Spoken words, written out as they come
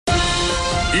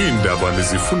Iindaba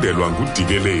nizifundelwa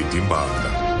nguDikeledi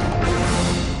Mbala.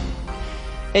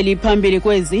 Eliphambili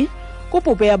kwezi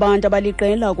kubhubhe abantu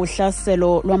abaliqela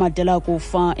kuhlaselo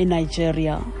lw'Amadela-kufa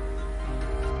eNigeria.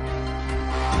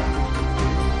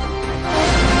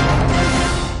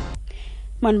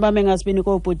 Manibambe ngasibini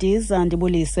kobhutiza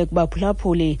ndibulise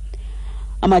kubaphulaphuli.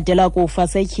 Amadela-kufa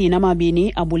asetyhini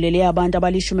amabini abulele abantu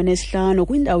abalishumi elinesihlanu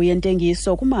kwindawo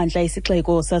yentengiso kumantla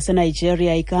esixeko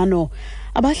sase-Nigeria iKano.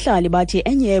 Abahlali bathi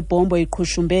enye yebhombo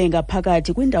iqhushumbe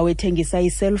ngaphakathi kwindawo ethengisa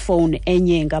iselfowuni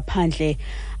enye ngaphandle.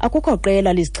 Akukho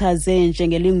qela lizichaze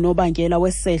njengelingunobangela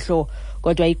wesehlo,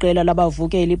 kodwa iqela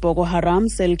labavukeli iBoko Haram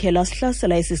selikhe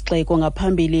lasihlasela esixeko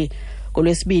ngaphambili.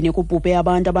 Ngolwesibini kubhubhe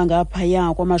abantu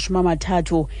abangaphaya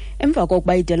kwama-30 emva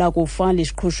kokuba idela-kufa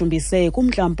liqhushumbise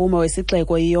kumntla-mpuma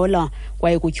wesixeko iYola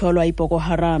kwaye kutyholwa iBoko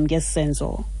Haram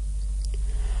ngesenzo.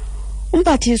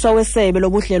 Umphathiswa wesebe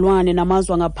lobudlelwane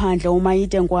namazwe ngaphandle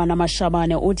uMaite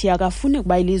Mashabane uthi akafuni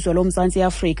ukuba ilizwe loMzantsi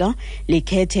Afrika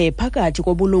likhethe phakathi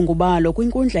kobulungu balo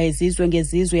kwinkundla yezizwe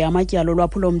ngezizwe yamatyalo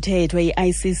lwaphulo-mthetho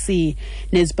i-ICC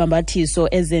nezibhambathiso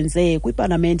ezenze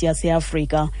kwipalamente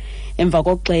yaseAfrika. Emva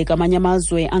kokugxeka amanye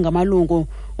amazwe angamalungu,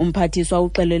 umphathiswa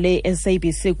uxelele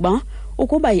SABC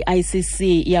ukuba i-ICC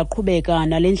iyaqhubeka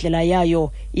nale ndlela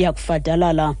yayo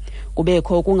iyakufadalala.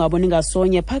 Kubekho ukungaboni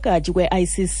ngasonye phakathi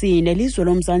kwe-ICC nelizwe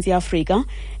loMzantsi Afrika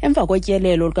emva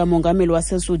kotyelelo likamongameli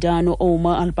waseSudan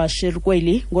uOmar al-Bashir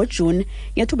kweli ngoJuni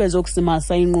ngethuba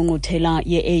ezokusimasa ingqungquthela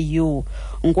ye-AU.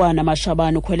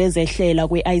 Mashabane ukhweleze ehlela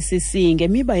kwi-ICC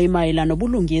ngemiba emayela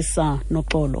nobulungisa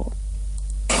noxolo.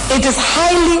 It is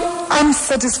highly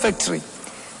unsatisfactory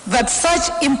that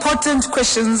such important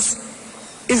questions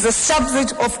is the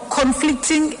subject of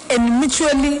conflicting and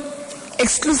mutually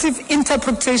exclusive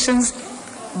interpretations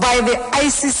by the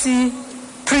ICC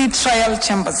pre-trial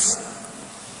chambers.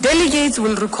 Delegates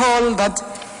will recall that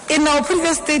in our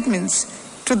previous statements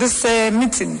to this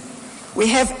meeting, we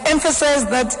have emphasized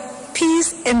that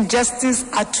peace and justice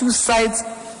are two sides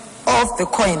of the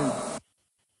coin.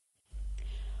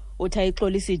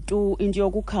 Uthayixolisa itu into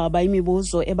yokukhaba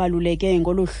imibuzo ebaluleke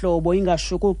ngoluhlobo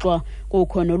ingashukuxwa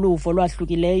kukho noluvo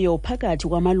lwahlukileyo phakathi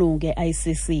kwamalungu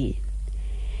e-ICC.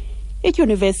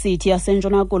 Idyunivesithi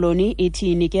yaseNtshona Koloni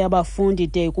ithi inike abafundi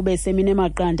de kube semine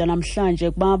maqanda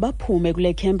namhlanje kuba baphume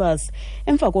kule campus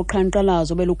emva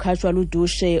koqhankqalazo belukhashwa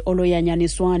ludushe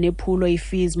oloyanyaniswa nephulo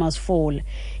i-fees must fall.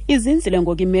 Izinzile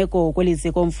ngokimeko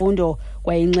kweliziko mfundo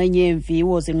kwaye inxenye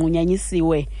yemviwo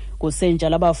zinqunyanyisiwe.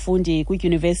 Kusenjalo abafundi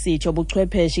kwidyunivesithi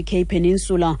yobuchwepheshe iCape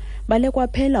Peninsula bale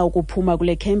kwaphela ukuphuma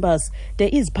kule campus de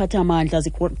iziphathamandla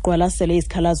ziqwalasele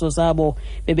izikhalazo zabo.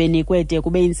 Bebenikwe de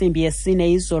kube intsimbi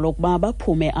yesine izolo kuba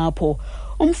baphume apho.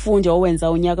 Umfundi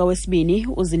owenza unyaka wesibini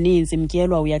uzininzi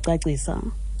mtyelwa uyacacisa.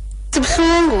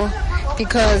 Sibhlungu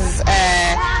because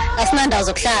asinandawo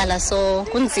zokuhlala so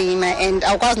kunzima and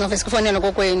awukwazi novese kufonela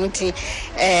kokwenu uthi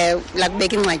la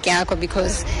kubeka incwadi yakho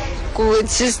because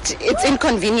it's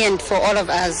inconvenient for all of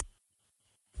us.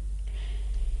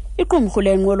 Iqumrhu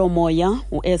lenqwelomoya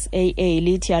uSAA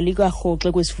lithi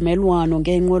alikarhoxe kwisivumelwano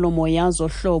ngeenqwelomoya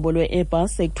zohlobo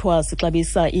lwe-Airbus ekuthiwa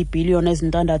sixabisa iibhiliyoni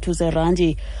ezintandathu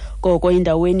zeerandi. Koko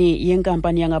indaweni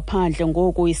yenkampani yangaphandle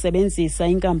ngoku isebenzisa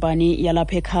inkampani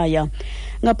yalapha ekhaya.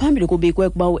 Ngaphambili kubikwe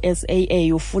kuba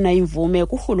uSAA ufuna imvume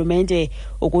kurhulumente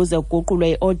ukuze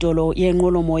kuguqulwe iodolo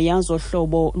yenqwelomoya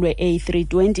zohlobo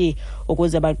lwe-A320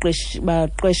 ukuze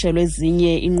baqeshelwe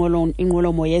ezinye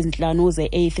inqwelomoya ezinhlanu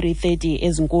ze-A330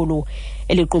 ezinkulu.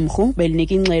 Eli qumrhu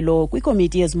belinika ingxelo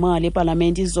kwikomiti yezimali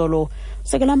epalamente izolo.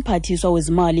 Sekela mphathiswa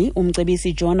wezimali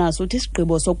umcebisi Jonas uthi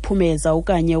isigqibo sokuphumeza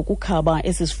okanye ukukhaba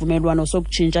esisivumelwano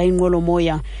sokutshintsha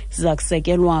inqwelomoya siza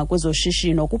kusekelwa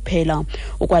kwezoshishino kuphela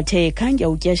ukwathe khange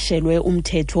utyeshelwe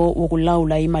umthetho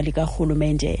wokulawula imali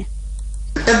karhulumente.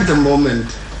 At the moment,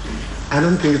 I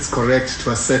don't think it's correct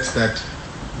to assert that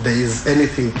there is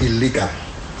anything illegal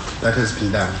that has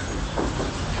been done.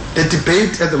 The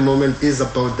debate at the moment is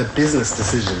about the business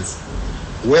decisions,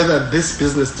 whether this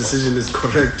business decision is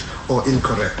correct or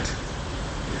incorrect.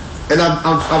 And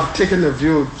I've taken a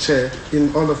view, Chair,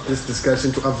 in all of this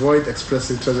discussion to avoid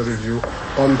expressing Treasury view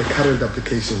on the current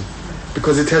application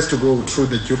because it has to go through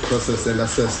the due process and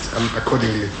assessed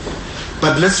accordingly.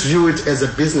 But let's view it as a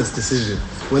business decision.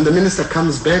 When the minister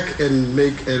comes back and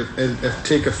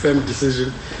take a firm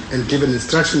decision and give an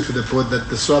instruction to the board that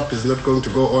the swap is not going to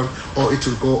go on or it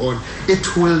will go on,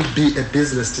 it will be a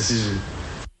business decision.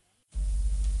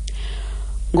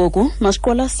 Ngoku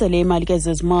masiqwalasele imali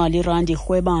kezezimali irandi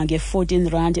irhweba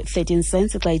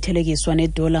nge-R14.13 xa ithelekiswa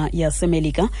nedola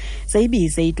yaseMelika,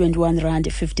 seyibize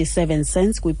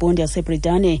i-R21.57 kwipondi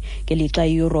yaseBritane, ngelixa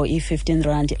i-euro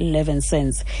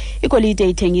i-R15.11. Igolide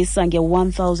ithengisa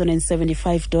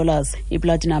nge-$1,075,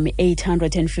 iplatinum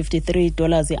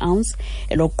 $853 i-ounce,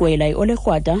 elokuqwela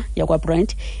iolekrwada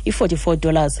yakwaBrent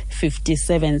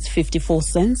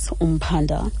i-$44.54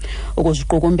 umphanda.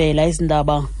 Ukuziqukumbela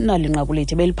izindaba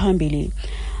nalinqakulithi beliphambili.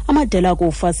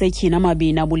 Amadela-kufa asetyhini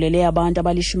amabini abulele abantu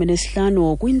abalishumi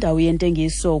elinesihlanu kwindawo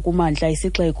yentengiso kumantla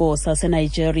esixeko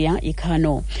sase-Nigeria,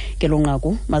 iKano. Ngelo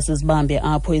nqaku masizibambe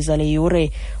apho izale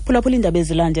yure. Phulaphula iindaba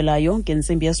ezilandelayo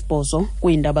ngentsimbi yesibhozo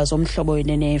kwiindaba zomhlobo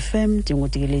wenene FM.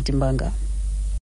 Ndingudikeledi Mbanga.